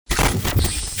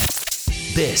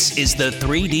This is the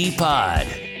 3D Pod,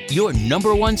 your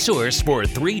number one source for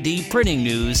 3D printing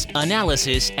news,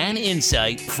 analysis, and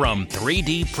insight from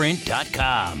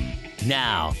 3dprint.com.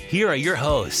 Now, here are your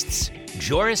hosts,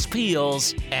 Joris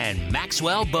Peels and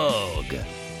Maxwell Bogue.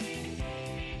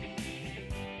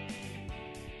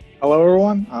 Hello,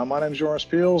 everyone. My name is Joris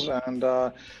Peels, and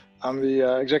I'm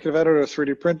the executive editor of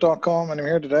 3dprint.com, and I'm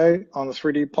here today on the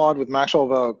 3D Pod with Maxwell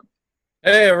Bogue.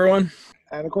 Hey, everyone.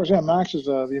 And of course, Max is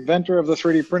the inventor of the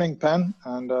 3D printing pen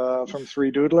and from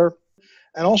 3Doodler,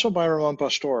 and also by Ramon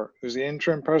Pastor, who's the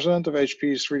interim president of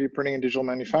HP's 3D printing and digital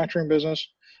manufacturing business,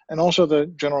 and also the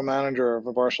general manager of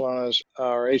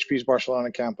HP's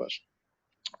Barcelona campus.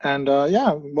 And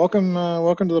welcome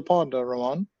to the pod,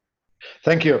 Ramon.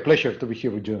 Thank you. A pleasure to be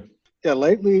here with you. Yeah,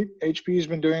 lately HP's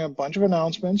been doing a bunch of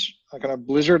announcements, a kind of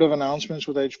blizzard of announcements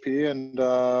with HP, and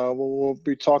we'll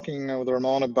be talking with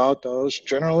Ramon about those.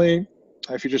 Generally,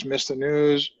 if you just missed the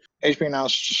news, HP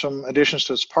announced some additions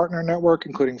to its partner network,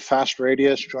 including Fast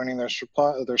Radius joining their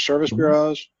service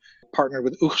bureaus, partnered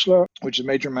with Uxler, which is a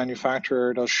major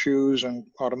manufacturer, does shoes and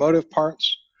automotive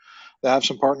parts. They have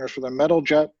some partners for their metal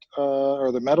jet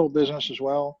or the metal business as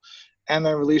well. And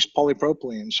they released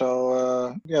polypropylene.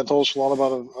 So, it told us a lot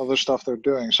about other stuff they're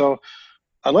doing. So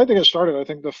I'd like to get started. I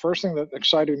think the first thing that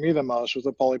excited me the most was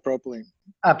the polypropylene.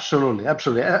 Absolutely.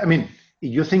 I mean,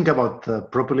 you think about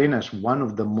propylene as one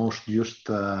of the most used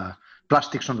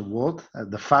plastics on the world.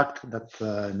 The fact that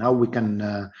now we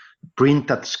can print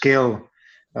at scale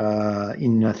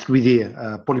in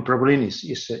 3D polypropylene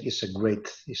is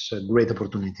a great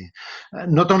opportunity.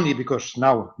 Not only because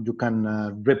now you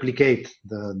can replicate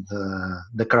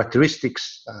the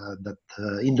characteristics that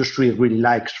industry really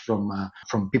likes from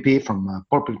PP, from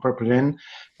polypropylene,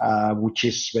 which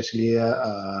is basically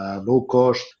low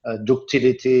cost,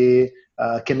 ductility,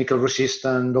 chemical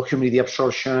resistant, low humidity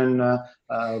absorption,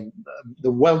 the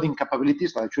welding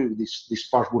capabilities that actually this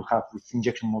part will have with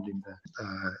injection molding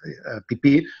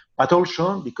PP, but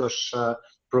also because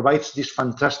provides these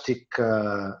fantastic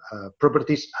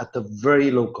properties at a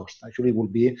very low cost. Actually, will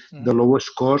be the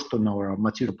lowest cost on our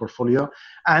material portfolio,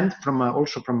 and from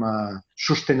a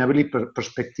sustainability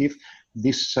perspective,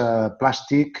 this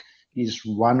plastic is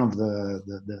one of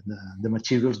the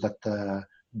materials that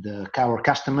our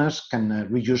customers can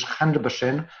reuse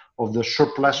 100% of the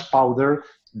surplus powder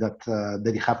that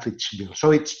they have each build.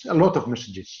 So it's a lot of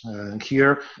messages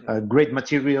here, great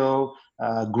material,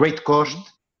 great cost,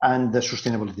 and the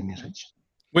sustainability message.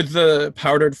 With the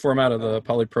powdered format of the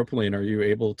polypropylene, are you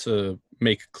able to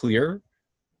make clear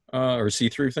or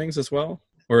see-through things as well?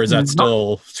 Or is that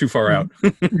still too far out?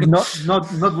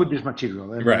 not with this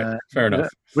material. And, right, fair enough.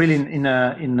 Really, in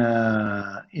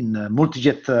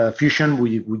multi-jet fusion,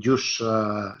 we use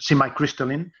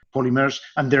semi-crystalline polymers,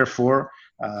 and therefore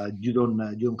you don't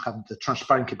have the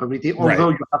transparent capability,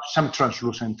 although you have some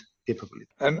translucent capability.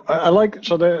 And I like,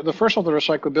 so the first one, the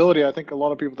recyclability, I think a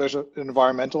lot of people, there's an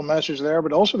environmental message there,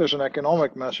 but also there's an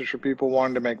economic message for people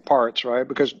wanting to make parts, right?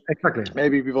 Because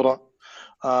maybe people don't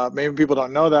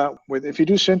know that if you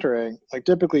do sintering, like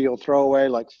typically you'll throw away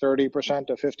like 30%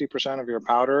 to 50% of your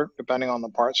powder, depending on the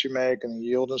parts you make and the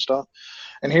yield and stuff.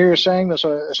 And here you're saying that,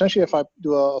 so essentially if I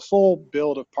do a full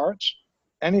build of parts,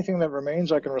 anything that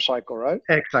remains I can recycle, right?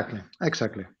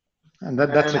 Exactly. And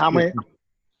that's how many?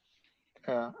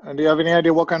 Yeah. And do you have any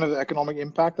idea what kind of economic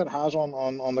impact that has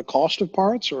on the cost of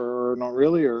parts, or not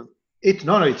really, or? It's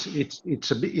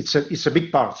a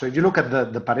big part. So if you look at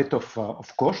the Pareto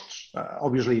of costs,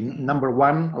 obviously number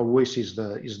one always is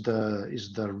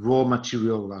the raw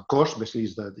material cost. Basically,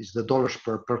 is the dollars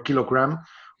per kilogram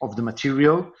of the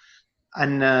material,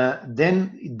 and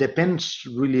then it depends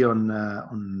really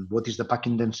on what is the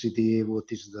packing density, what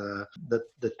is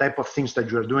the type of things that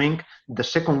you are doing. The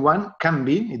second one can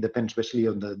be, it depends basically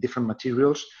on the different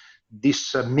materials,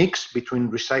 this mix between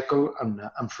recycle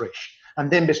and fresh. And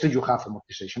then basically you have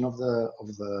amortization of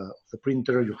the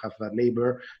printer, you have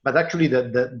labor, but actually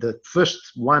the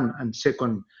first one and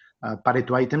second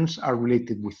Pareto items are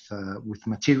related with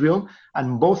material,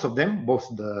 and both of them, both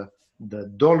the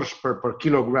dollars per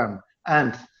kilogram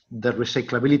and the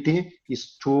recyclability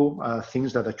is two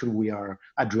things that actually we are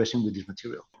addressing with this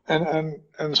material.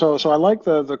 And so I like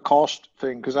the cost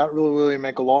thing, because that really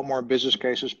make a lot more business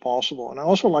cases possible. And I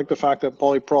also like the fact that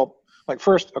polyprop, like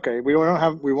first, okay, we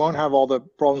won't have all the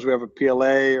problems we have with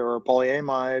PLA or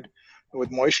polyamide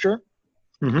with moisture,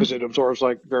 because it absorbs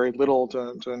like very little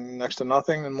to next to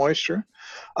nothing in moisture.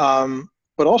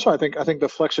 But also I think the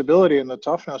flexibility and the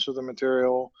toughness of the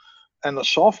material and the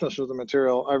softness of the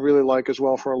material I really like as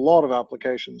well for a lot of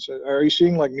applications. Are you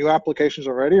seeing like new applications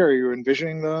already? Are you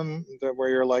envisioning them that where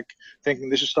you're like thinking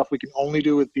this is stuff we can only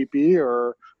do with PP,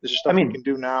 or this is stuff we can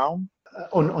do now?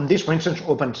 On this, for instance,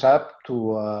 opens up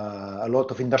to a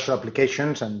lot of industrial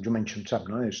applications, and you mentioned some,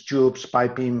 no? It's tubes,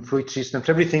 piping, fluid systems,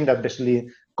 everything that basically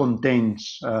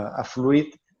contains a fluid.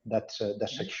 That's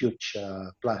a huge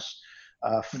plus.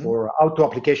 For auto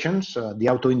applications, the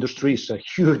auto industry is a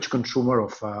huge consumer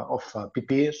of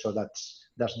PP, so that's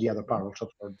the other part also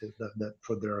for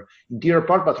for their interior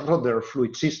part, but also their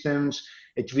fluid systems,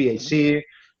 HVAC,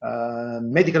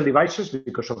 medical devices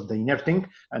because of the inerting.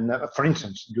 And for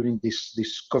instance, during this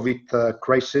COVID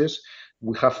crisis,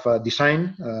 we have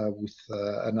designed with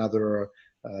another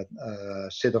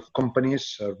set of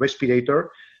companies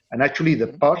respirator. And actually, the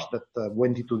parts that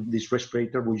went into this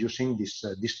respirator were using this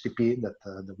PP that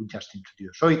we just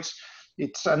introduced. So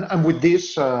it's and with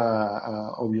this,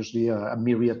 obviously, a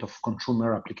myriad of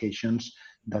consumer applications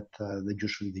that they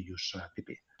usually use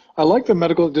PP. I like the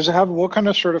medical. Does it have, what kind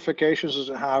of certifications does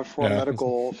it have for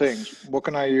medical things? What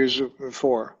can I use it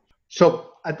for?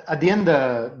 So at the end,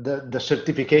 the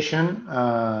certification,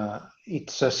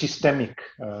 it's a systemic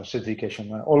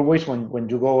certification. Always when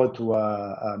you go to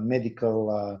a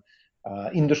medical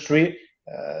industry,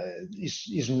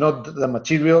 is not the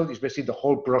material, it's basically the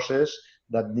whole process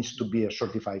that needs to be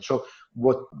certified. So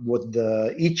what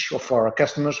each of our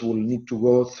customers will need to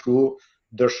go through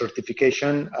their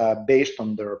certification based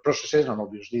on their processes and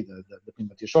obviously the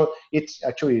material. So it's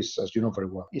actually, as you know very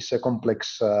well, it's a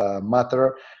complex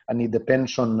matter, and it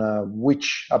depends on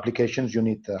which applications you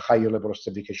need a higher level of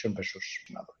certification versus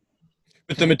another.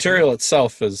 But the material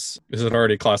itself, is it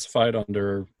already classified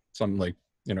under some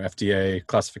FDA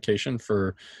classification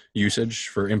for usage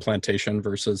for implantation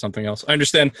versus something else? I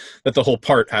understand that the whole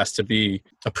part has to be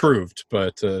approved,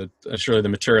 but surely the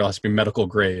material has to be medical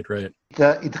grade, right?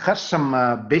 It has some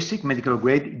basic medical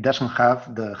grade. It doesn't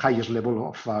have the highest level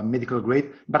of medical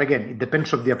grade, but again, it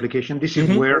depends on the application. This is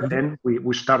where then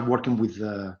we start working with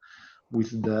the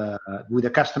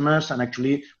customers, and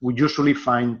actually we usually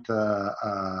find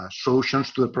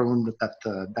solutions to the problem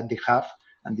that they have.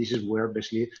 And this is where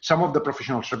basically some of the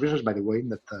professional services, by the way,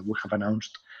 that we have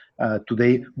announced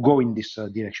today, go in this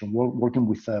direction, working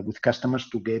with customers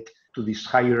to get to these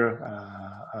higher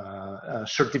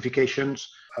certifications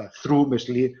through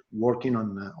basically working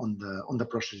on the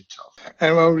process itself.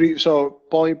 And so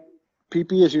poly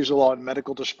PP is used a lot in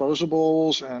medical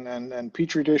disposables and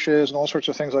petri dishes and all sorts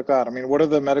of things like that. I mean, what are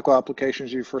the medical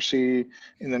applications you foresee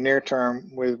in the near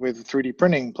term with 3D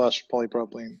printing plus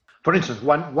polypropylene? For instance,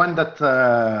 one that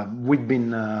we've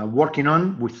been working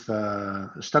on with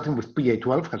starting with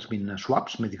PA12 has been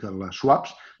swabs, medical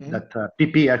swabs, that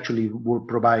PP actually will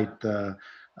provide a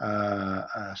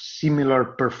similar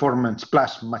performance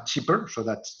plus much cheaper. So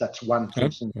that's one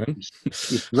thing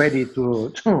is ready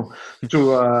to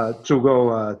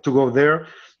go there.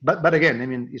 But again, I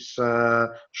mean, it's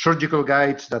surgical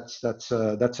guides. That's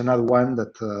another one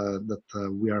that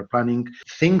we are planning.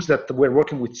 Things that we're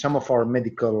working with some of our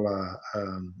medical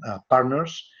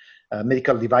partners.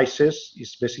 Medical devices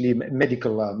is basically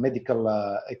medical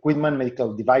equipment,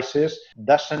 medical devices.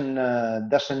 Doesn't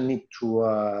need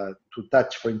to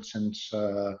touch, for instance,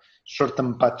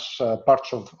 certain parts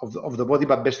of the body,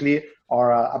 but basically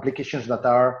are applications that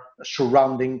are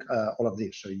surrounding all of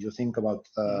this. So you think about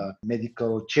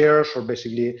medical chairs, or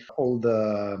basically all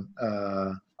the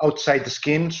outside the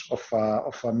skins of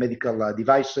medical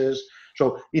devices.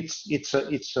 So it's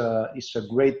a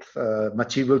great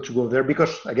material to go there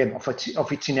because, again, of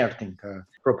its inerting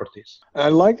properties. I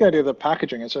like the idea of the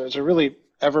packaging. It's a really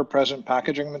ever-present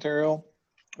packaging material.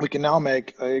 We can now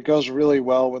make it goes really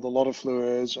well with a lot of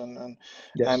fluids and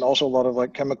also a lot of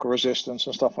like chemical resistance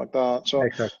and stuff like that. So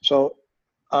exactly. So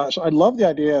I love the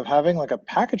idea of having like a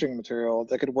packaging material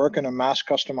that could work in a mass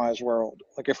customized world.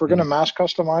 Like if we're going to mass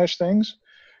customize things,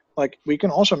 like we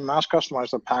can also mass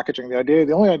customize the packaging.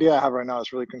 The only idea I have right now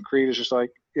is really concrete. Is just like,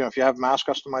 if you have mass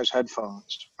customized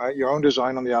headphones, right? Your own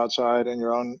design on the outside and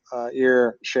your own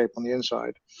ear shape on the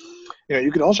inside.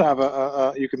 You could also have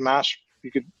you could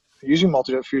using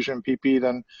multi-jet fusion PP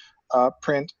then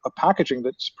print a packaging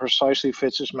that precisely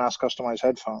fits this mass customized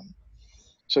headphone.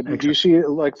 So do you see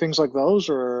like things like those,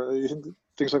 or you think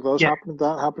things like those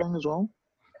happening as well?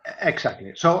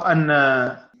 Exactly. So, and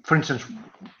for instance,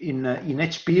 in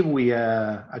HP, we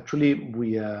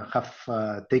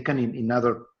have taken in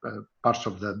other parts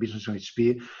of the business of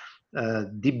HP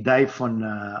deep dive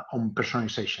on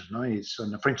personalization. No, it's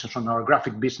for instance on our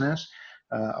graphic business.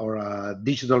 or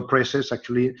digital presses.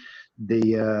 Actually,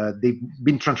 they've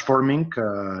been transforming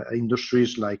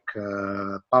industries like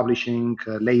publishing,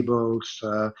 labels,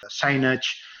 signage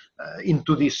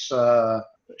into these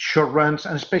short runs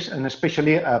and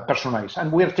especially personalized.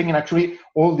 And we are taking actually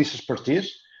all this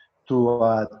expertise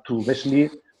to basically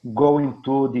go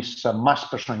into this mass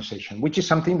personalization, which is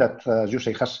something that, as you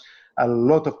say, has a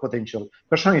lot of potential.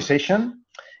 Personalization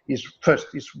is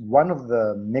one of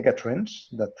the mega trends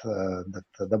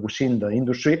that we see in the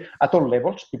industry at all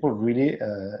levels. People really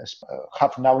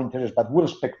have now interest, but will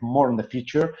expect more in the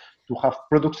future to have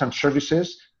products and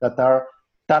services that are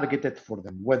targeted for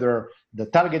them, whether the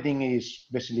targeting is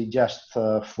basically just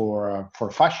for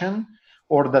fashion,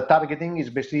 or the targeting is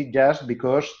basically just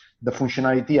because the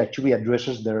functionality actually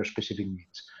addresses their specific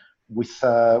needs. With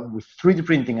 3D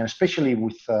printing, and especially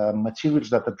with materials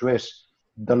that address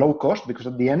the low cost, because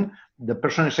at the end the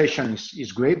personalization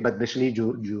is great, but basically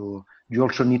you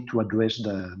also need to address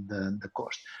the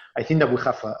cost. I think that we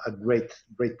have a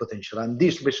great potential, and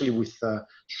this basically with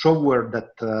software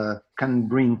that can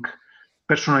bring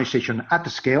personalization at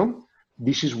scale.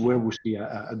 This is where we see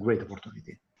a great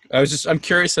opportunity. I'm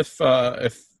curious if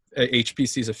HP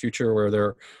sees a future where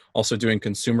they're also doing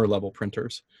consumer level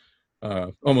printers,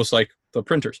 almost like the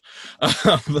printers,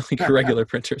 like regular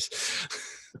printers.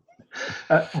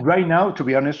 Right now, to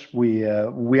be honest,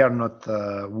 we're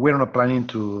not planning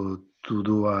to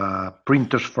do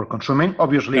printers for consuming.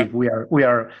 Obviously, yeah.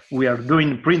 we are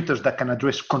doing printers that can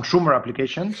address consumer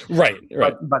applications. Right.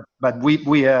 But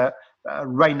we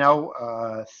right now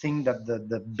think that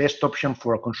the best option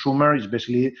for a consumer is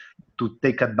basically to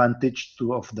take advantage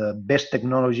of the best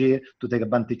technology, to take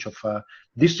advantage of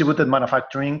distributed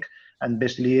manufacturing, and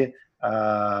basically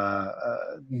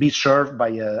be served by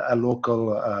a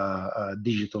local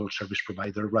digital service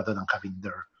provider rather than having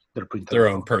their printer. Their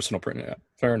own personal printer. Yeah,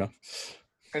 fair enough.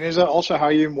 And is that also how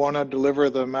you want to deliver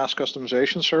the mass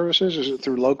customization services? Is it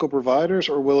through local providers,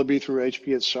 or will it be through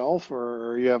HP itself,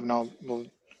 or you have no? Well,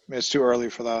 it's too early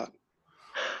for that.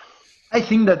 I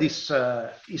think that is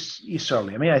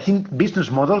early. I mean, I think business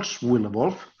models will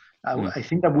evolve. I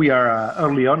think that we are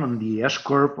early on the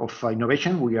S-curve of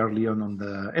innovation. We are early on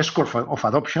the S-curve of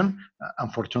adoption,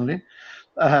 unfortunately.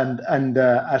 And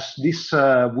as this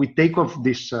we take off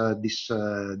this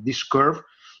curve,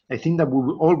 I think that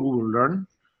we will learn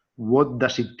what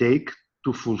does it take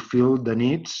to fulfill the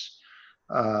needs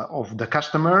of the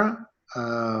customer,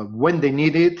 when they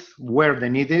need it, where they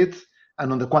need it,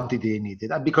 and on the quantity they need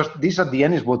it. Because this at the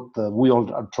end is what we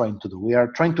all are trying to do. We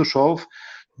are trying to solve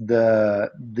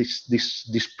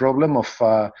this problem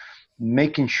of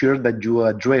making sure that you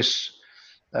address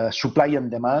supply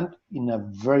and demand in a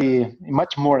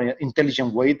much more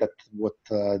intelligent way that what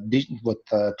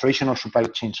traditional supply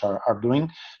chains are doing.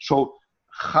 So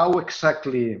how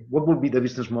exactly, what will be the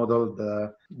business model,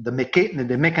 the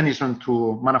mechanism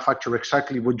to manufacture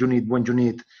exactly what you need when you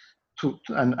need to,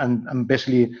 and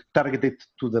basically target it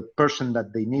to the person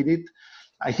that they need it.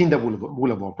 I think that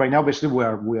will evolve. Right now, basically, we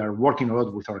are working a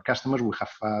lot with our customers. We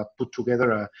have put together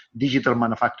a digital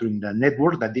manufacturing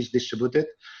network that is distributed,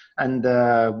 and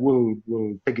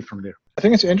we'll take it from there. I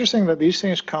think it's interesting that these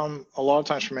things come a lot of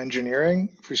times from engineering.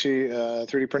 If we see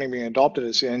 3D printing being adopted,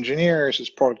 it's the engineers, it's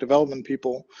product development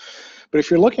people. But if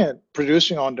you're looking at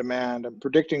producing on demand and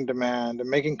predicting demand and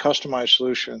making customized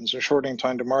solutions and shortening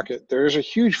time to market, there is a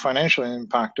huge financial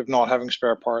impact of not having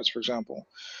spare parts, for example.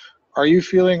 Are you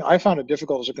feeling, I found it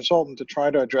difficult as a consultant to try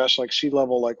to address like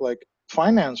C-level, like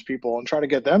finance people and try to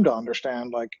get them to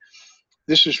understand like,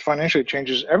 this is financially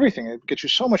changes everything. It gets you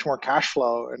so much more cash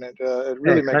flow, and it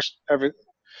really makes every.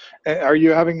 Are you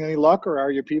having any luck, or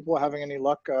are your people having any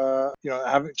luck?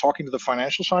 Talking to the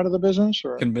financial side of the business,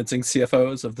 or convincing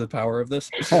CFOs of the power of this.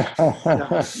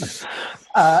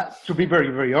 To be very,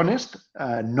 very honest,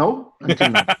 no, until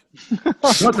now.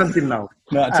 Not until now.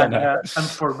 Not until now. And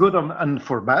for good and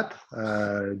for bad,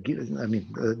 I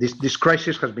mean, this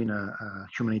crisis has been a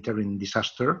humanitarian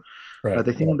disaster. Right. But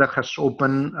I think that has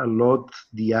opened a lot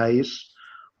the eyes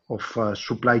of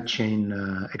supply chain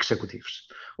executives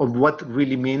of what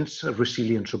really means a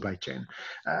resilient supply chain.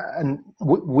 And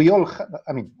we all,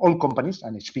 all companies,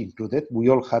 and HP included, we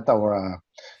all had our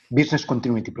business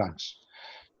continuity plans.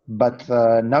 But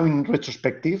now in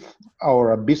retrospective,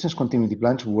 our business continuity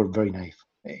plans were very naive.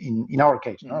 In our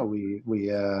case, no, we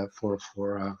for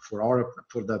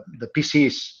the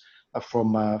PCs for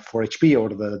HP or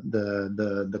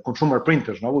the consumer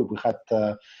printers, no, we had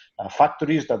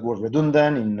factories that were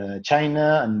redundant in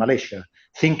China and Malaysia,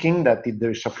 thinking that if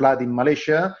there is a flood in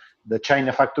Malaysia, the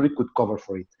China factory could cover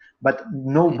for it. But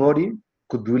nobody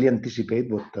could really anticipate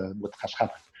what has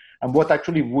happened. and what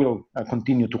actually will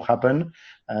continue to happen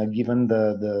given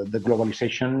the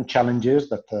globalization challenges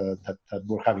that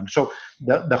we're having. So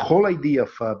the whole idea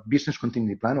of a business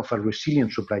continuity plan, of a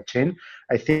resilient supply chain,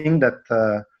 I think that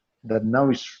now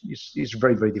is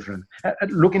very, very different.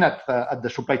 Looking at the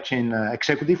supply chain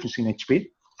executives in HP,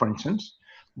 for instance,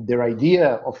 their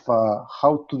idea of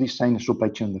how to design a supply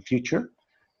chain in the future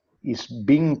is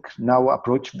being now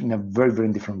approached in a very,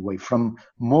 very different way. From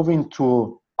moving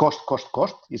to cost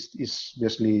is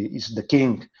basically is the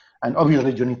king, and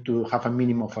obviously you need to have a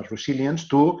minimum of resilience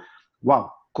to,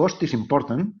 wow, cost is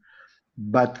important,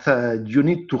 but you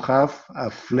need to have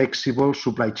a flexible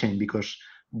supply chain, because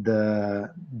the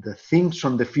things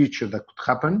on the future that could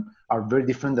happen are very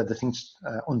different than the things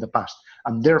on the past,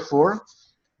 and therefore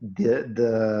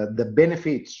the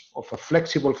benefits of a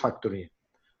flexible factory,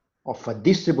 of a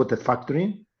distributed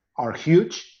factory, are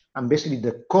huge, and basically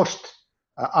the cost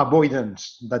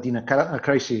avoidance that in a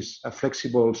crisis a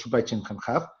flexible supply chain can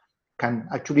have can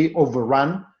actually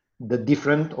overrun the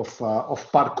difference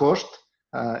of part cost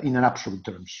in an absolute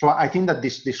terms. So I think that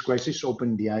this crisis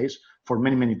opened the eyes for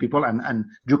many people, and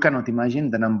you cannot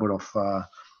imagine the number of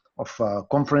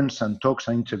conference and talks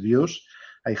and interviews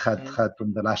I had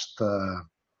from the last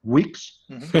weeks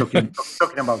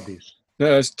talking about this.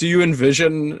 Do you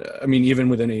envision, I mean, even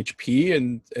within HP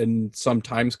and some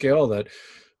time scale, that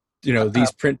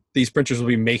these printers will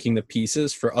be making the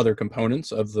pieces for other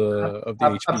components of the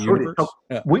HP absolutely. universe? So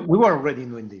yeah. we were already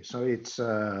doing this. So it's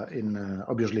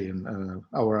obviously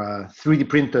our 3D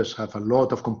printers have a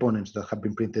lot of components that have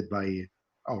been printed by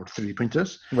our 3D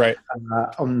printers. Right.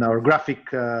 On our graphic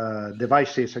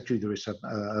devices, actually there is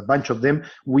a bunch of them.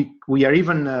 We are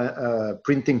even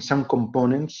printing some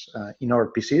components in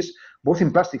our PCs, both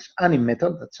in plastics and in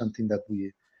metal. That's something that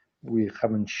we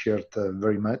haven't shared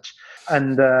very much.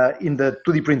 And in the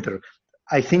 2D printer,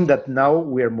 I think that now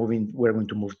we're going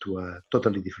to move to a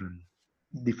totally different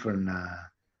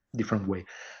way.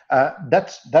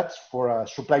 That's for a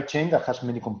supply chain that has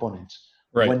many components.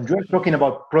 Right. When you're talking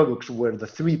about products where the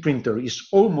 3D printer is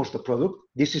almost the product,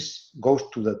 this goes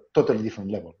to the totally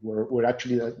different level. Where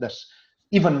actually that's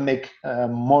even make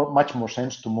much more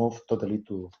sense to move totally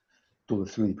to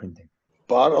 3D printing.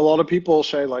 But a lot of people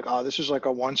say like, this is like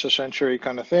a once a century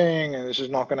kind of thing, and this is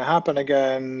not going to happen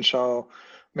again. So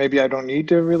maybe I don't need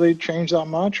to really change that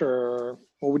much, or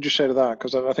what would you say to that?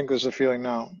 Because I think there's a feeling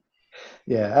now.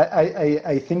 Yeah,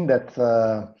 I think that,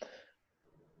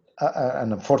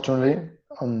 and unfortunately,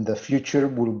 on the future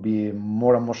we'll be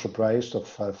more and more surprised of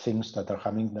things that are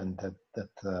coming than that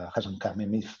hasn't come. I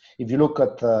mean, if you look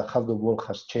at how the world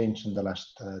has changed in the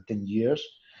last 10 years,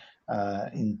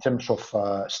 in terms of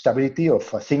stability, of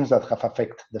things that have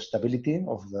affected the stability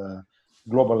of the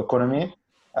global economy,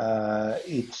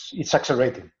 it's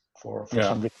accelerating for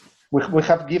some reason. We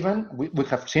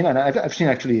have seen, and I've seen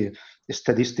actually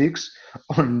statistics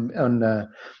from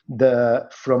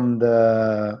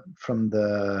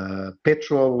the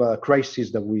petrol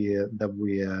crisis that we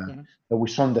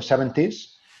saw in the 70s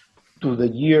to the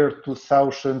year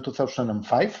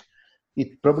 2005.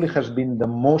 It probably has been the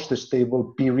most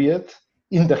stable period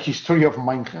in the history of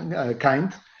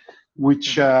mankind,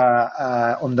 which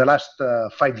on the last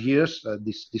 5 years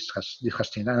this has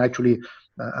changed, and actually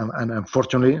and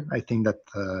unfortunately I think that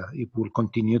it will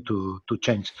continue to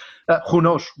change. Who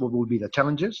knows what will be the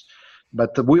challenges,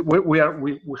 but we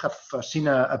have seen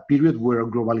a period where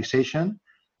globalization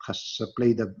has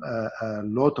played a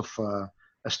lot of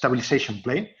stabilization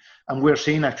play, and we're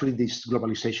seeing actually this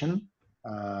globalization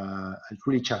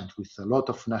really challenged with a lot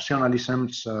of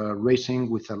nationalisms racing,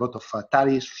 with a lot of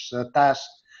tariffs,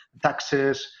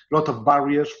 taxes, a lot of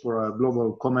barriers for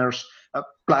global commerce,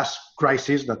 plus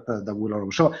crisis that will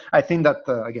arise. So I think that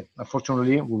again,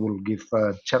 unfortunately, we will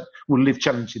live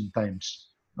challenging times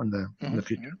in the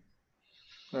future.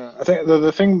 Yeah, I think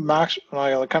the thing Max and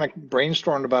I kind of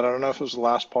brainstormed about, I don't know if it was the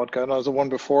last podcast, no, it was the one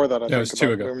before that. It was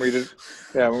 2 ago.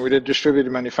 When we did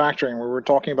distributed manufacturing, we were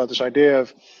talking about this idea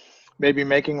of maybe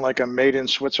making like a made in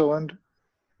Switzerland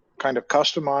kind of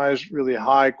customized, really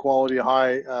high quality,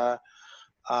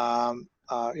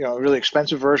 really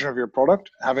expensive version of your product,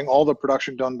 having all the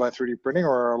production done by 3D printing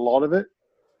or a lot of it.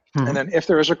 Mm-hmm. And then if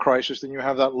there is a crisis, then you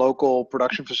have that local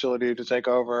production facility to take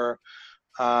over.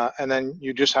 And then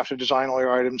you just have to design all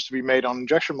your items to be made on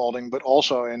injection molding, but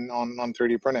also on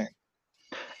 3D printing.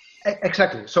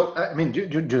 Exactly. So, I mean, you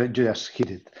just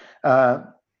hit it.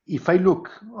 If I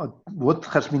look at what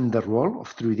has been the role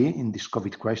of 3D in this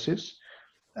COVID crisis,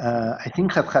 I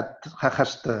think it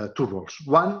has two roles.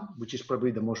 One, which is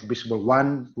probably the most visible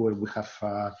one, where we have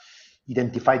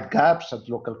identified gaps at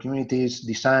local communities,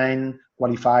 design,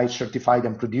 qualify, certified,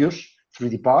 and produce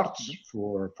 3D parts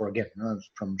for again,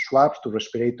 from swabs to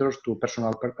respirators to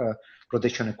personal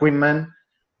protection equipment.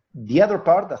 The other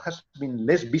part that has been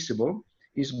less visible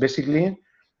is basically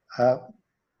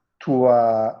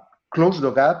to close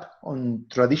the gap on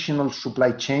traditional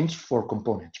supply chains for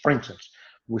components. For instance,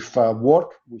 we've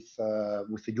worked with a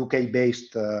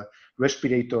UK-based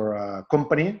respirator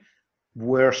company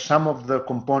where some of the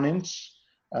components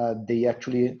they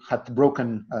actually had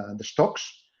broken the stocks,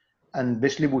 and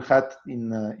basically we had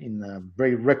in a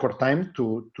very record time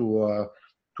to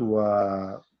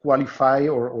qualify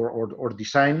or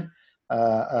design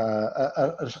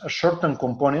a certain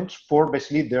components for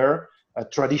basically their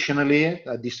traditionally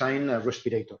designed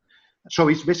respirator. So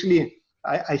it's basically,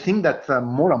 I think that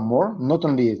more and more, not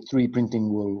only 3D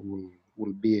printing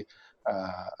will be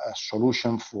a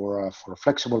solution for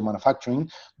flexible manufacturing,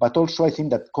 but also I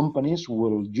think that companies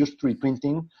will use 3D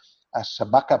printing as a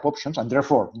backup options, and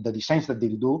therefore the designs that they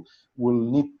do will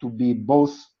need to be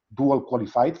both dual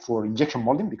qualified for injection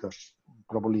molding, because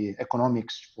probably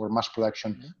economics for mass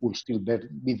production will still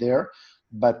be there.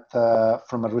 But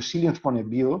from a resilience point of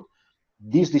view,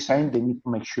 this design, they need to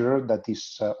make sure that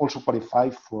is also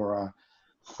qualified for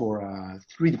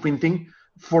 3D printing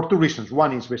for two reasons.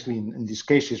 One is basically in these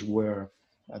cases where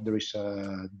there is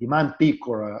a demand peak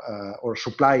or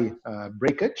supply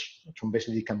breakage, so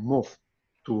basically you can move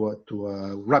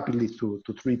rapidly to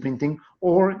 3D printing,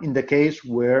 or in the case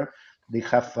where they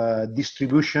have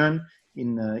distribution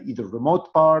in either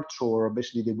remote parts, or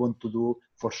basically they want to do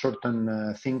for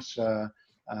certain things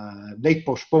late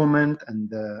postponement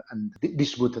and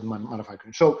distributed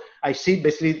manufacturing. So I see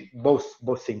basically both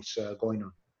things going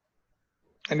on.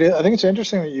 And I think it's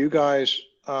interesting that you guys,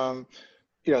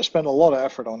 spend a lot of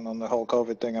effort on the whole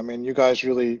COVID thing. I mean, you guys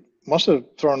really must have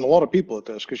thrown a lot of people at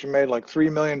this, because you made like 3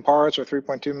 million parts or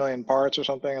 3.2 million parts or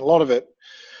something. And a lot of it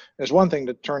is one thing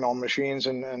to turn on machines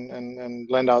and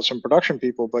lend out some production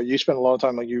people, but you spend a lot of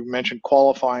time, like you mentioned,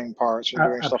 qualifying parts and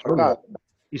doing stuff like that.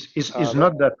 It's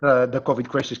not that the COVID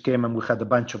crisis came and we had a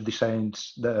bunch of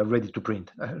designs ready to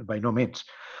print, by no means.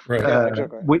 Right. Yeah,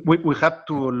 exactly. We had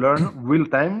to learn real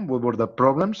time what were the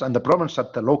problems, and the problems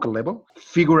at the local level,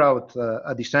 figure out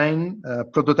a design,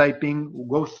 prototyping,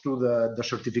 go through the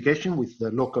certification with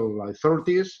the local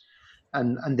authorities,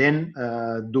 and then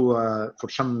do for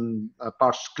some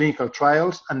parts clinical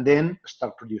trials, and then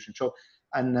start producing. So,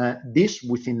 and this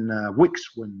within weeks,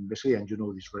 when basically, and you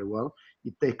know this very well,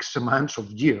 it takes months of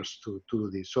years to do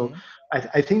this. So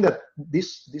I think that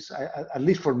this at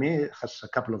least for me, has a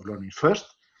couple of learnings. First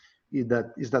is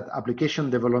that application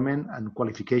development and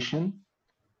qualification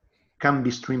can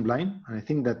be streamlined, and I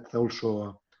think that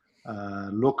also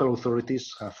local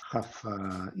authorities have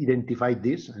identified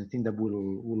this, and I think that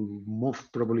will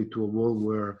move probably to a world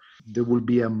where there will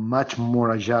be a much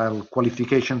more agile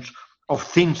qualifications of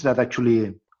things that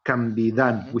actually can be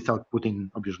done without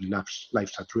putting obviously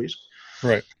lives at risk.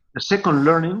 Right. The second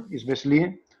learning is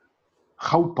basically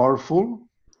how powerful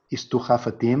is to have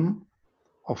a team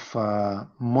of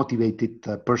motivated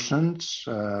persons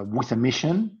with a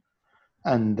mission,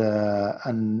 and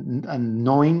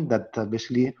knowing that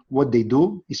basically what they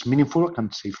do is meaningful,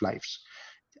 can save lives.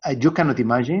 You cannot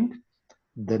imagine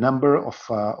the number of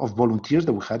volunteers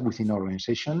that we had within our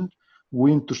organization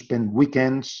willing to spend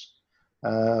weekends,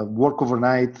 work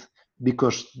overnight,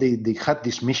 because they had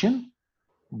this mission.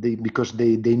 Because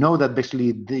they know that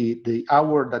basically the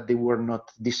hour that they were not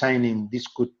designing this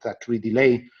could actually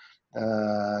delay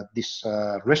this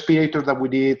respirator that we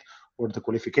did, or the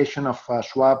qualification of a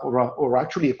swab, or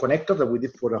actually a connector that we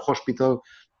did for a hospital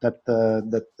that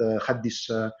had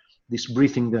this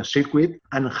breathing circuit,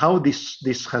 and how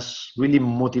this has really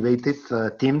motivated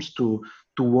teams to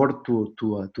work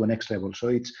to a next level. So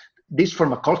it's this,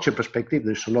 from a culture perspective,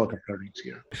 there's a lot of learnings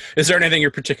here. Is there anything you're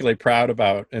particularly proud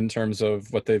about in terms of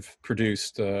what they've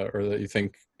produced, or that you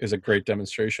think is a great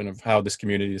demonstration of how this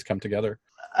community has come together?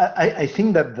 I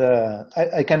think that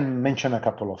I can mention a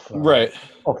couple of right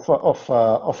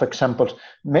of examples.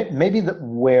 Maybe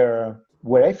where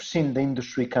I've seen the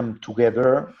industry come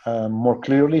together more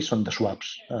clearly is on the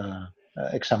swabs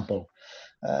example.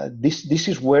 This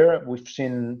is where we've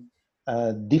seen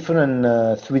different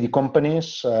 3D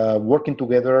companies working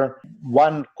together.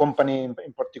 One company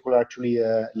in particular actually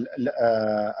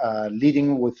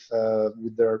leading with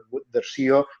their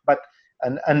CEO, but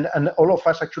and all of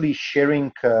us actually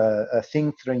sharing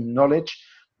things and knowledge,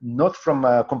 not from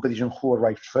a competition who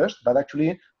arrived first, but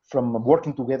actually from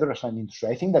working together as an industry.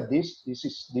 I think that this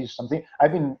is something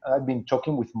I've been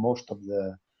talking with most of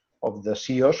the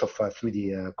CEOs of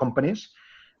 3D companies,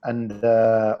 and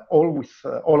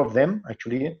all of them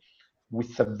actually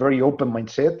with a very open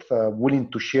mindset, willing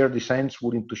to share designs,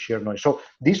 willing to share knowledge. So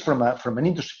this, from an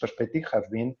industry perspective, has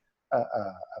been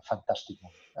a fantastic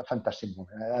moment. A fantastic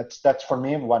moment. That's for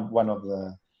me one of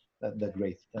the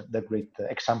great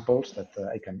examples that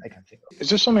I can think of. Is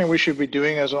this something we should be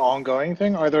doing as an ongoing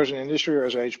thing, either as an industry or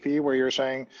as HP, where you're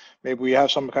saying maybe we have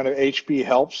some kind of HP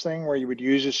helps thing where you would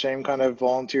use the same kind of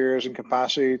volunteers and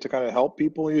capacity to kind of help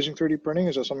people using 3D printing?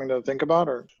 Is that something to think about?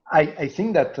 Or I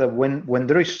think that when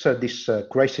there is this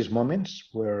crisis moments,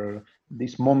 where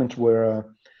these moments where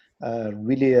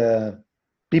really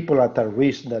people are at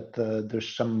risk, that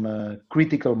there's some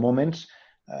critical moments.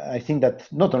 I think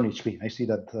that not only HP, I see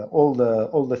that all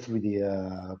the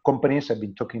 3D companies I've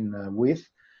been talking with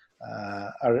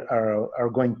are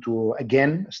going to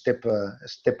again step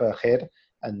ahead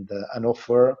and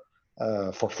offer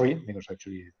for free, because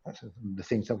actually the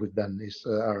things that we've done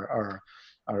are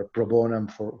pro bono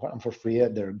and for free.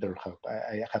 Their help.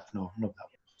 I have no doubt.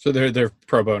 So they're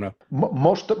pro bono.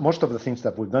 Most of the things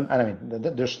that we've done, and I mean,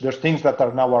 there's things that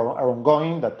are now are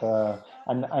ongoing. That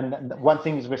and one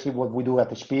thing is basically what we do at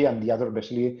HP, and the other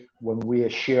basically when we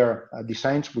share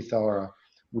designs with our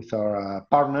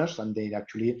partners, and they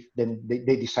actually then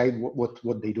they decide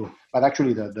what they do. But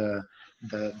actually, the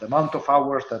amount of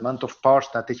hours, the amount of parts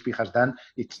that HP has done,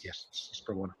 it's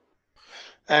pro bono.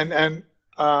 And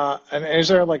is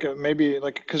there like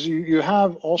because you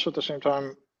have also at the same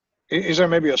time. Is there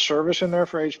maybe a service in there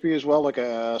for HP as well, like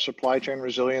a supply chain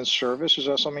resilience service? Is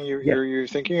that something you're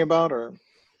thinking about, or?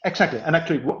 Exactly, and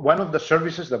actually, one of the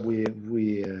services that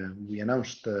we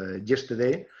announced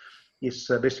yesterday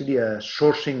is basically a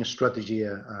sourcing strategy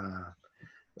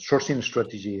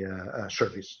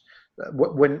service.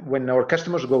 When our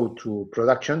customers go to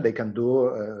production, they can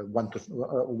do one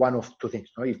of two things.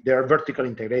 If they are vertically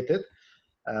integrated,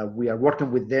 we are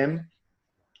working with them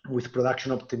with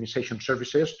production optimization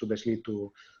services to basically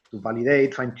to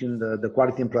validate, fine-tune the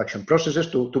quality and production processes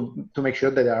to make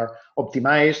sure that they are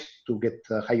optimized to get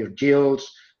higher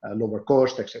yields, lower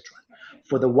cost, etc.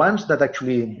 For the ones that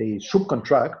actually they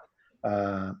subcontract,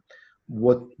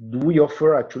 what do we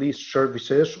offer actually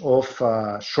services of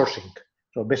sourcing.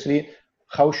 So basically,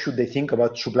 how should they think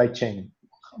about supply chain?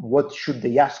 What should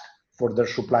they ask for their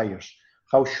suppliers?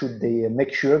 How should they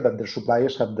make sure that their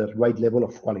suppliers have the right level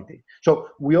of quality? So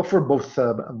we offer both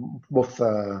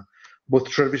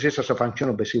services as a function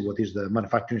of basically what is the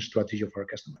manufacturing strategy of our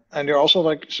customer. And you're also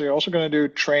going to do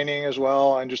training as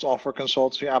well and just offer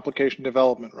consultancy application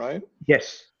development, right?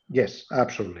 Yes,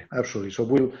 absolutely. So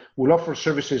we'll offer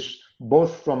services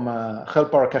both from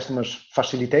help our customers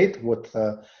facilitate what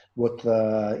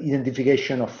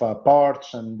identification of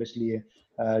parts and basically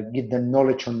give them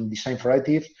knowledge on design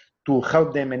varieties, to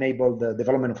help them enable the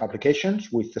development of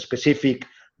applications with a specific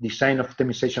design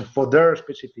optimization for their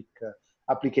specific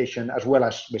application, as well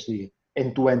as basically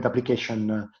end-to-end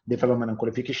application development and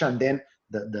qualification, and then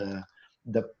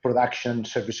the production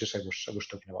services I was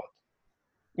talking about.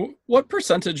 What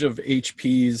percentage of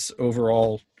HP's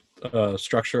overall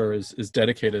structure is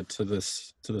dedicated to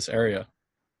this area?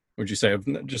 Would you say of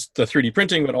just the 3D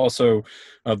printing, but also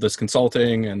of this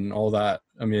consulting and all that?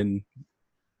 I mean.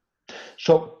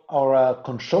 So our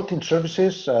consulting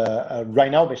services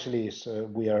right now basically is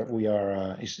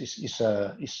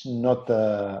not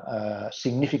a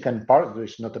significant part.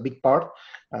 It's not a big part.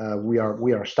 We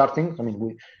are starting. I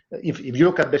mean, if you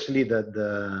look at basically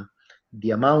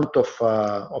the amount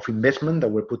of investment that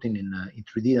we're putting in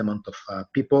 3D, the amount of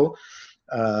people,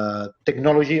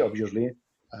 technology obviously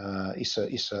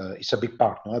is a big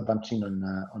part. No? Advancing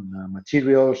on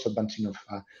materials, advancing of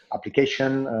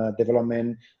application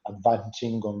development,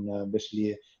 advancing on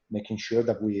basically making sure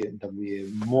that we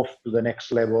move to the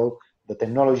next level. The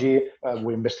technology,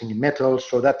 we're investing in metals,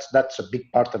 so that's a big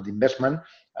part of the investment.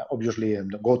 Obviously,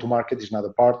 the go-to-market is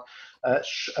another part.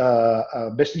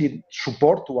 Basically,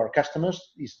 support to our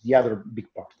customers is the other big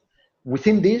part.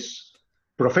 Within this,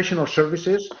 professional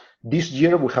services. This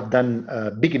year we have done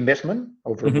a big investment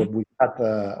over what we had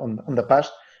on the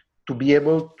past to be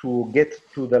able to get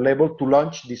to the level to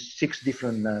launch these 6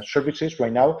 different services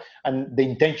right now. And the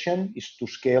intention is to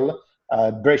scale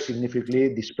very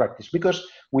significantly this practice, because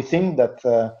we think that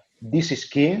this is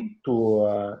key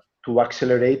to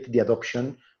accelerate the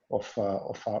adoption of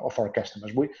our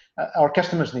customers. Our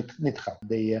customers need help.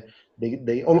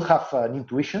 They all have an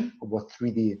intuition of what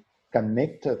 3D can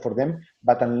make for them,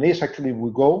 but unless actually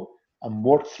we go and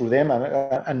work through them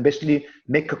and basically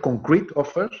make a concrete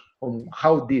offer on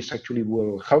how this actually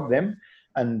will help them,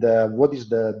 and what is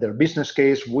their business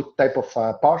case, what type of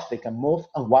parts they can move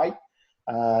and why,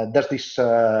 does this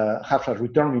have a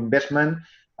return on investment,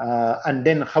 and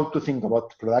then how to think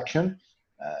about production.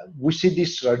 we see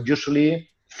these are usually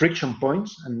friction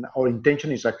points, and our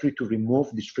intention is actually to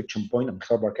remove this friction point and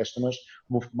help our customers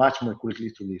move much more quickly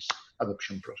through this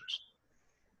adoption process.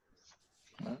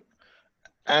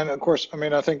 And of course, I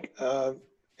mean, I think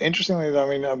interestingly, I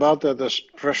mean, about the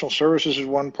professional services is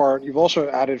one part. You've also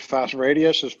added Fast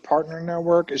Radius as partner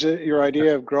network. Is it your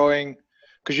idea of growing?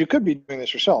 Because you could be doing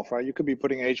this yourself, right? You could be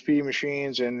putting HP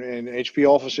machines in HP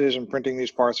offices and printing these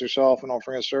parts yourself and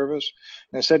offering a service.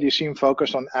 And instead, you seem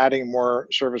focused on adding more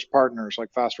service partners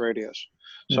like Fast Radius.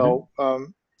 So,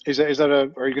 is that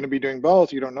are you going to be doing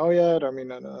both? You don't know yet. I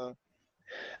mean,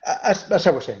 as I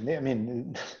was saying, I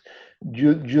mean,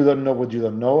 you don't know what you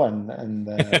don't know, and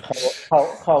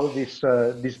how this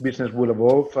business will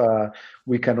evolve,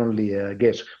 we can only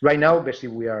guess. Right now, basically,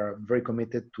 we are very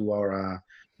committed to our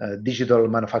digital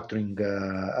manufacturing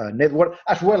network,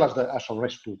 as well as the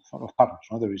rest of partners.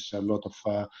 There is a lot of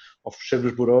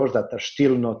service bureaus that are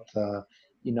still not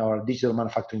in our digital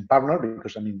manufacturing partner,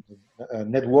 because I mean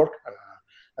network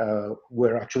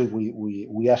where actually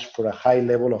we ask for a high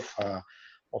level of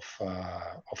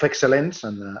excellence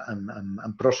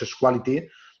and process quality.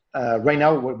 Right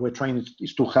now, what we're trying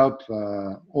is to help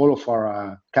all of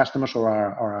our customers or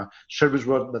our service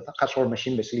world that has our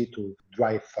machine basically to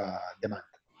drive demand.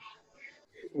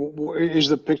 Is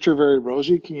the picture very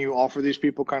rosy? Can you offer these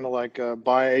people kind of like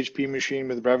buy a HP machine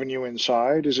with revenue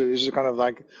inside? Is it kind of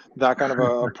like that kind of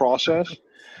a process,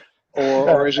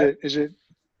 or is it?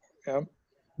 Yeah.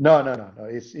 No.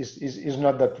 It's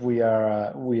not that we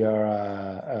are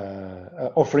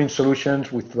offering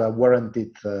solutions with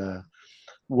warranted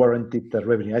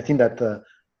revenue. I think that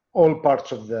all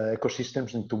parts of the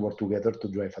ecosystems need to work together to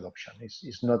drive adoption.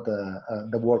 It's not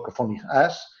the work of only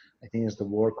us. I think it's the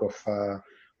work of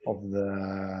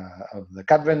the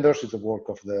CAD vendors. It's the work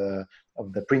of the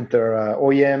printer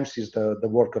OEMs. It's the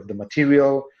work of the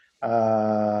material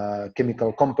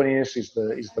chemical companies. Is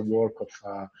the work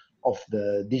of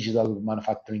the digital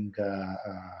manufacturing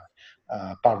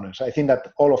partners. I think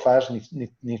that all of us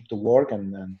need to work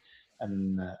and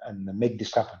make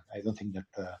this happen. I don't think that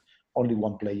only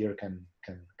one player can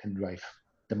drive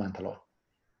demand alone.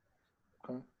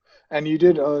 Okay. And you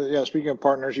did, speaking of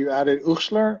partners, you added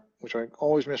Uxler, which I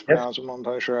always mispronounce. Yes. I'm not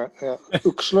entirely sure. Yeah,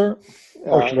 Uxler.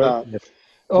 Uxler. Yes.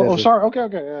 Oh, sorry. Okay.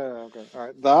 Yeah, okay. All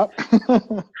right. That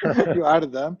you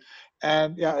added them,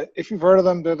 and yeah, if you've heard of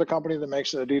them, they're the company that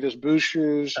makes the Adidas Boost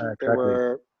shoes. Exactly. They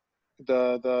were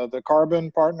the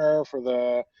Carbon partner for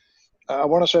the. I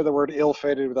want to say the word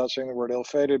ill-fated without saying the word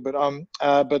ill-fated, but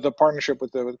the partnership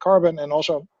with Carbon, and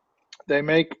also they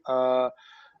make a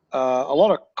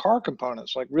lot of car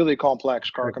components, like really complex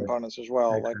car components as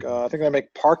well. Like I think they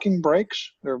make parking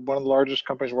brakes. They're one of the largest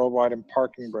companies worldwide in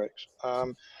parking brakes.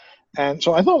 And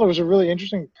so I thought it was a really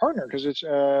interesting partner because it's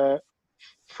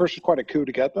first, it's quite a coup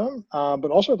to get them,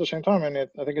 but also at the same time, and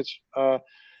I think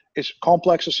it's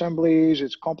complex assemblies,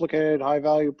 it's complicated,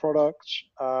 high-value products,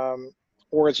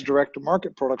 or it's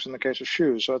direct-to-market products in the case of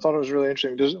shoes. So I thought it was really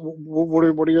interesting. What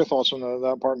are your thoughts on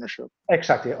that partnership?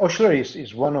 Exactly. Uxler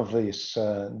is one of these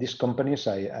companies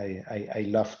I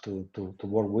love to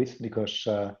work with because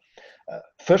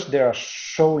first, they are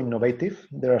so innovative,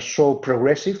 they are so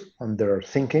progressive on their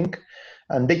thinking,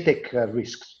 and they take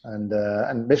risks. And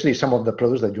basically, some of the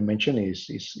products that you mentioned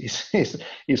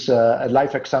is a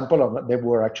live example of they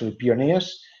were actually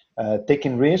pioneers,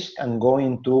 taking risks and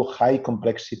going to high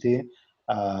complexity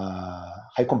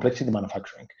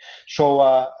manufacturing. So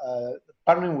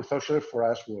partnering with Uxler for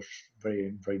us was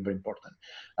very, very, very important.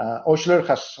 Uxler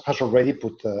has already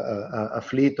put a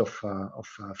fleet of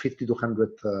 50 to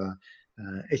 100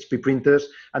 HP printers,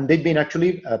 and they've been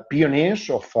actually pioneers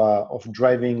of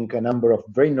driving a number of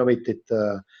very innovative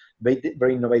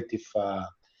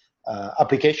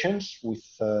applications with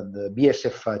the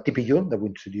BSF TPU that we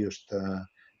introduced a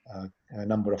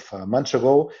number of months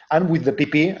ago, and with the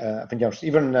PP. I think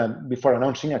even before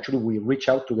announcing, actually, we reached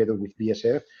out together with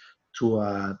BSF to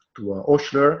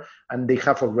Uxler, and they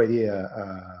have already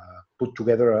put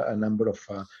together a number of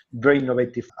very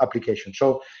innovative applications.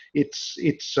 So it's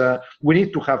we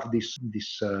need to have this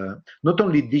not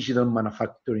only digital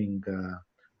manufacturing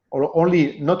or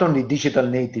not only digital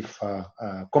native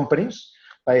companies,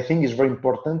 but I think it's very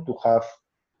important to have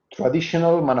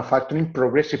traditional manufacturing,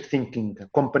 progressive thinking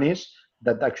companies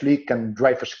that actually can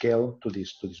drive a scale to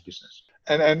this business.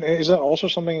 And is that also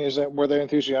something? Were they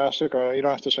enthusiastic? Or you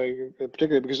don't have to say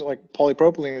particularly, because like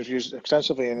polypropylene is used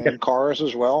extensively in cars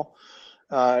as well.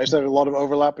 Is there a lot of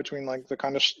overlap between like the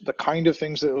kind of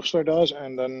things that Uxler does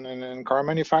and then in car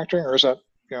manufacturing, or is that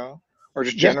or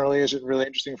just generally is it really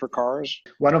interesting for cars?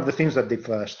 One of the things that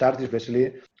they've started is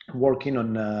basically working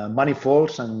on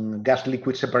manifolds and gas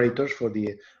liquid separators for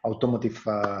the automotive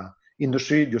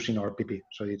industry using our PP.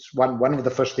 So it's one of the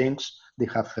first things they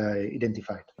have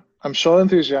identified. I'm so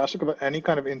enthusiastic about any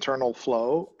kind of internal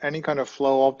flow, any kind of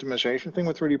flow optimization thing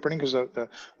with 3D printing, because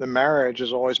the marriage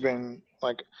has always been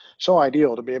like so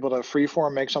ideal to be able to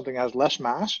freeform make something that has less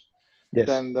mass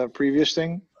than the previous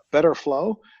thing, better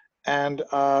flow. And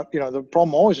the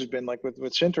problem always has been like with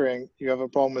sintering, you have a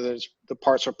problem with it, the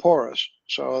parts are porous,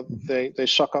 so they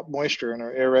suck up moisture in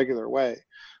an irregular way,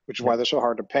 which is why they're so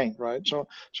hard to paint, right? So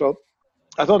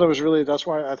I thought it was really, that's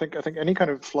why I think any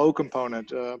kind of flow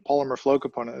component, polymer flow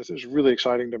component is really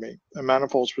exciting to me, and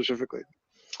manifold specifically.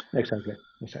 Exactly.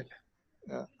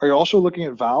 Yeah. Are you also looking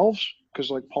at valves? Because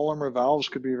like polymer valves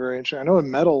could be very interesting. I know in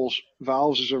metals,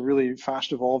 valves is a really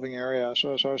fast evolving area. So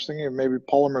I was thinking of maybe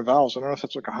polymer valves. I don't know if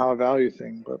that's like a high value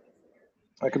thing, but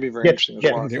that could be very interesting as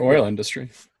well. In the oil industry.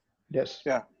 Yes.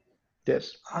 Yeah.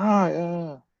 Yes.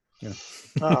 Yeah.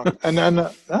 And then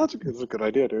that's a good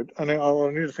idea, dude.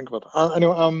 I'll need to think about that.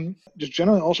 Anyway, just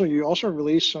generally, also you also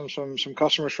released some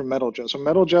customers from MetalJet. So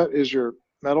MetalJet is your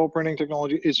metal printing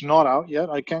technology. It's not out yet.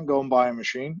 I can't go and buy a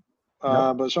machine,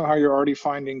 but somehow you're already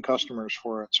finding customers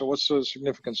for it. So what's the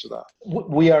significance of that?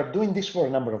 We are doing this for a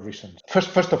number of reasons.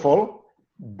 First of all,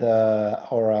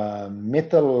 our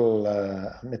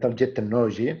MetalJet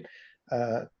technology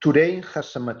today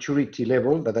has a maturity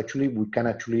level that actually we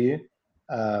can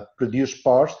produce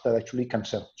parts that actually can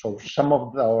sell. So some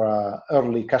of our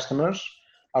early customers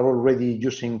are already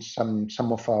using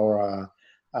some of our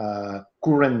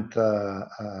current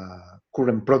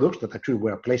products that actually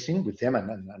we are placing with them,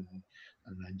 and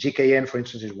GKN, for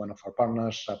instance, is one of our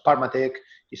partners. Parmatech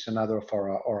is another of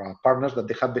our partners that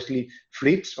they have basically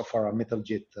fleets of our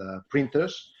MetalJet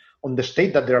printers on the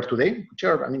state that they are today, which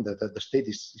are, the state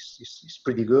is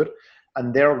pretty good.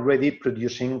 And they're already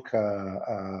producing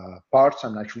parts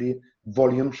and actually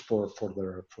volumes for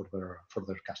their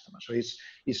customers. So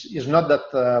it's not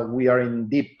that we are in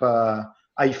deep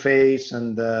I phase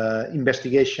and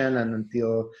investigation, and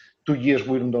until 2 years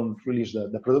we don't release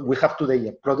the product. We have today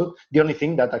a product. The only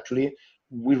thing that actually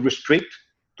we restrict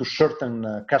to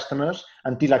certain customers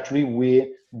until actually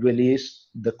we release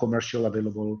the commercial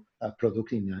available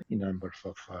product in a number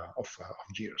of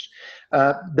years.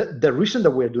 The reason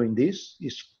that we're doing this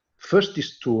is first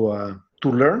is to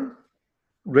learn,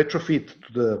 retrofit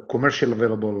to the commercial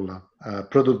available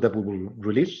product that we will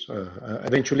release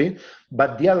eventually.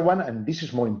 But the other one, and this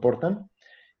is more important,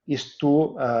 is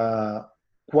to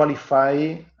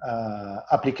qualify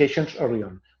applications early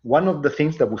on. One of the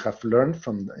things that we have learned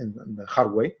from in the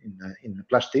hard way in the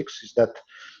plastics is that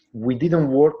we didn't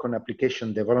work on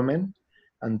application development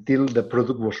until the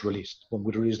product was released, when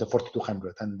we released the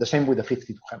 4200, and the same with the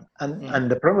 5200.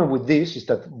 And the problem with this is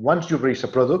that once you release a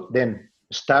product, then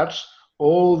starts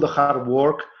all the hard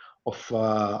work of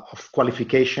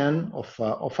qualification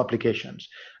of applications.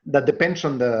 That depends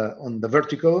on the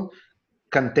vertical,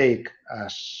 can take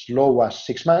as low as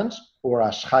 6 months or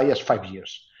as high as 5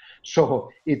 years. So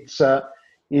it's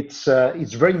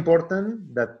very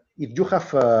important that if you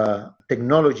have a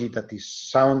technology that is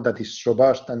sound, that is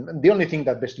robust, and the only thing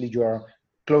that basically you are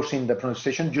closing the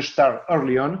pronunciation, you start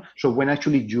early on. So when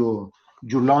actually you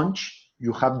launch,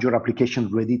 you have your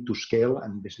application ready to scale,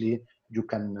 and basically you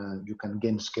can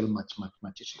gain scale much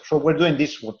easier. So we're doing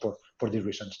this for these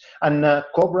reasons. And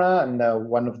Cobra and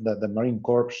one of the Marine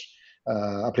Corps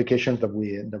applications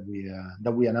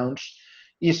that we announced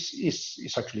is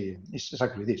exactly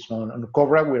this. On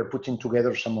Cobra, we're putting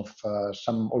together some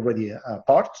already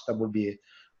parts that will be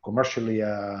commercially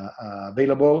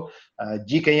available.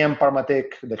 GKN,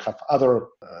 Parmatech, they have other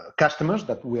customers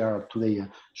that we are today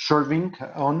serving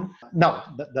on.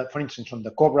 Now, for instance, on the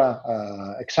Cobra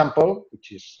example,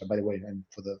 which is, by the way, and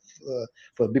for the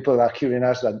people that are hearing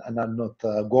us and are not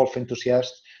golf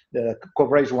enthusiasts, the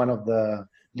Cobra is one of the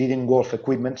leading golf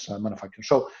equipment manufacturers.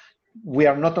 So we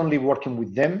are not only working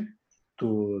with them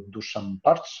to do some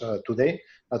parts today,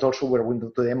 but also we're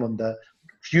working to them on the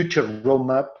future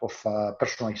roadmap of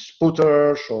personalized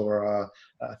putters or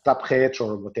tap heads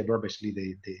or whatever basically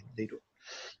they do.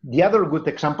 The other good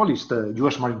example is the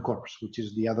US Marine Corps, which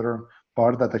is the other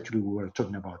part that actually we were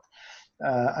talking about.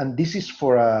 And this is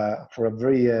for a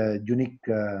very unique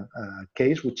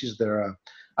case, which is their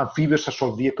amphibious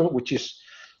assault vehicle, which is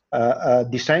a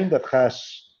design that has,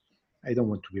 I don't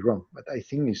want to be wrong, but I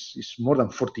think it's more than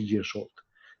 40 years old,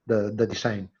 the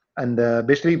design. And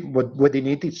basically what they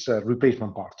need is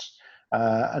replacement parts.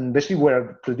 And basically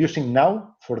we're producing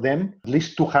now for them at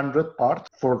least 200 parts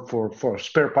for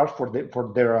spare parts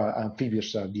for their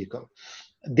amphibious vehicle.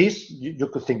 This, you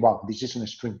could think, wow, this is an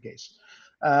extreme case.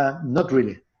 Not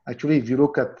really. Actually, if you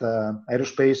look at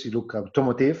aerospace, you look at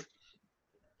automotive,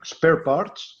 spare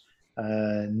parts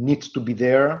needs to be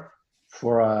there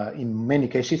for, in many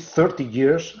cases, 30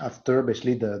 years after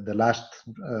basically the last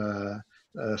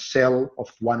sale of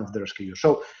one of their SKUs.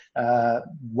 So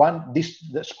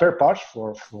the spare parts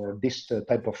for this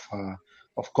type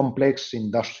of complex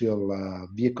industrial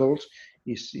vehicles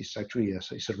is actually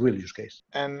is a real use case.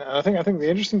 And I think the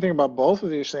interesting thing about both of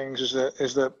these things is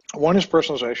that one is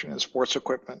personalization in sports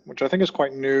equipment, which I think is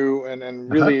quite new and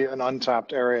really an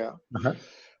untapped area.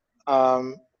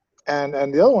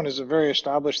 And the other one is a very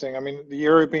established thing. I mean, the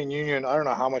European Union, I don't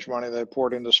know how much money they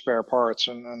poured into spare parts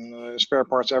and spare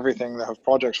parts, everything they have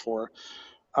projects for.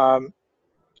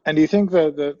 And do you think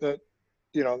that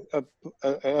you know,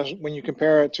 when you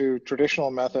compare it to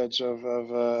traditional methods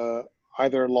of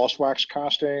either lost wax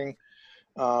casting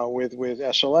with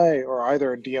SLA or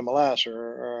either DMLS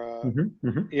or,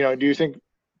 you know, do you think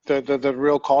the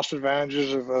real cost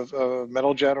advantages of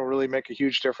metal jet will really make a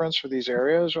huge difference for these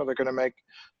areas? Are they going to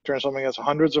turn something that's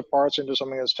hundreds of parts into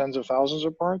something that's tens of thousands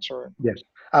of parts? Or yes,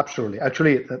 absolutely.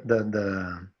 Actually,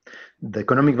 the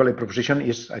economic value proposition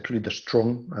is actually the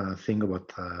strong thing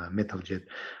about metal jet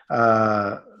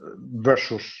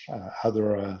versus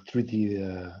other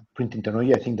 3D printing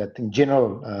technology. I think that in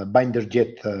general, binder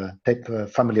jet type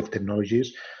family of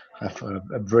technologies have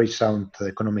a very sound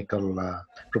economical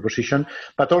proposition,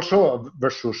 but also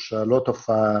versus a lot of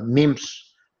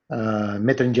MEMS,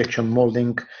 metal injection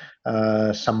molding,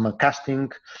 some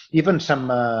casting, even some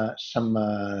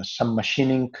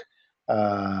machining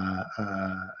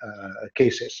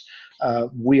cases.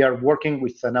 We are working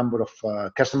with a number of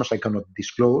customers I cannot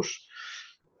disclose.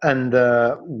 And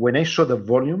when I saw the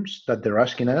volumes that they're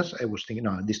asking us, I was thinking,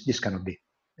 no, this cannot be.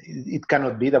 It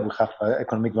cannot be that we have an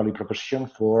economic value proposition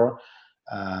for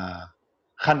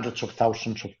hundreds of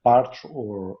thousands of parts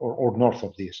or north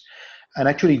of this. And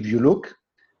actually, if you look,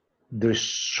 there's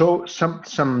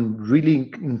some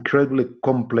really incredibly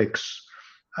complex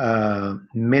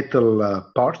metal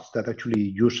parts that actually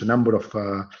use a number of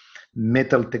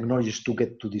metal technologies to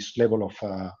get to this level of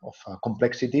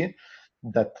complexity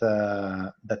that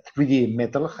 3D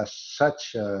metal has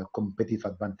such a competitive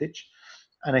advantage.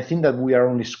 And I think that we are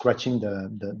only scratching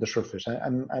the surface.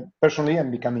 I personally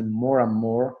am becoming more and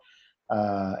more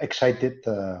excited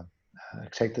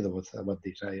about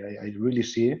this. I really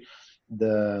see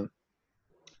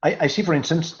I see, for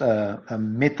instance, a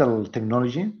metal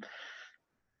technology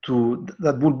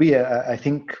that would be, I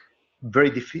think,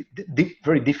 very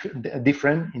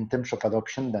different in terms of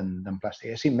adoption than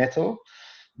plastic. I see metal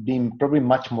being probably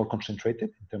much more concentrated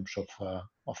in terms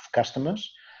of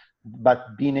customers,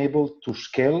 but being able to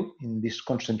scale in these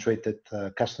concentrated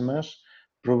customers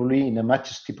probably in a much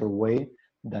steeper way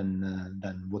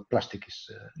than what plastic is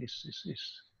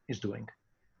doing.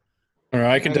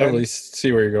 I can definitely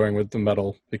see where you're going with the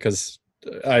metal, because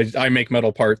I make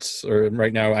metal parts, or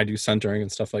right now I do centering and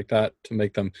stuff like that to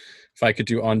make them. If I could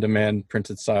do on-demand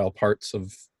printed style parts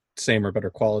of same or better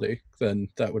quality, then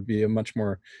that would be a much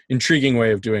more intriguing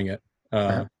way of doing it.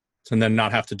 And then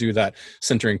not have to do that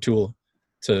centering tool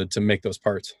to make those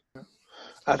parts.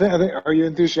 I think. Are you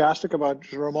enthusiastic about,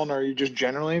 Ramon? Are you just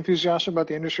generally enthusiastic about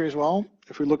the industry as well?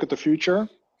 If we look at the future,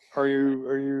 are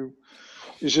you?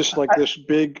 Is this like this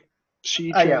big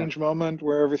sea change moment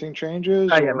where everything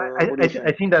changes? I am.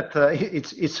 I think that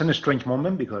it's a strange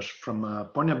moment, because from a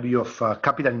point of view of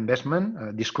capital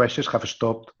investment, this crisis have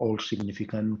stopped all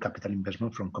significant capital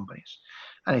investment from companies,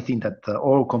 and I think that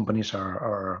all companies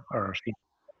are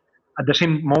at the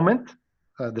same moment,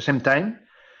 at the same time.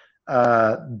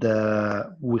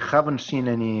 We haven't seen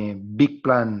any big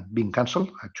plan being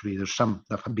cancelled. Actually, there's some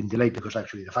that have been delayed because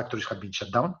actually the factories have been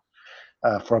shut down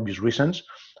for obvious reasons.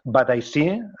 But I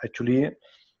see actually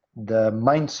the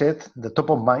mindset, the top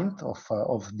of mind of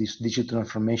this digital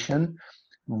transformation,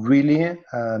 really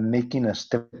making a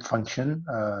step function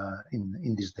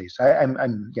in these days.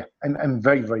 I'm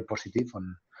very, very positive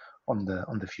on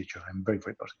the future. I'm very,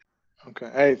 very positive.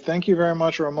 Okay. Hey, thank you very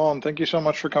much, Ramon. Thank you so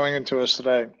much for coming into us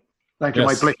today. Thank you.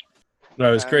 My pleasure. No,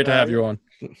 it was great to have you on.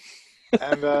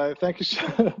 And thank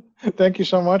you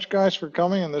so much, guys, for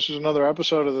coming. And this is another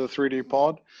episode of the 3D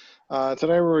Pod.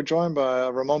 Today we were joined by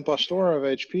Ramon Pastor of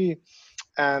HP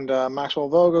and Maxwell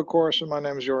Vogue, of course, and my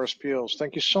name is Joris Peels.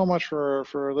 Thank you so much for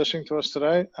listening to us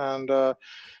today, and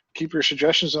keep your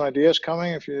suggestions and ideas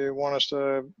coming if you want us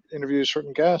to interview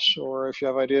certain guests or if you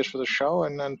have ideas for the show.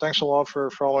 And thanks a lot for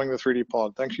following the 3D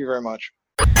Pod. Thank you very much.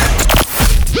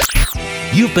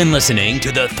 You've been listening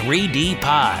to the 3D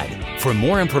Pod. For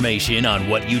more information on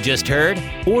what you just heard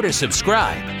or to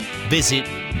subscribe, visit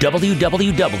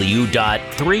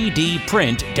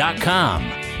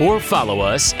www.3dprint.com. or follow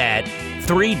us at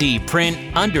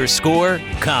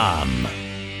 3dprint_com.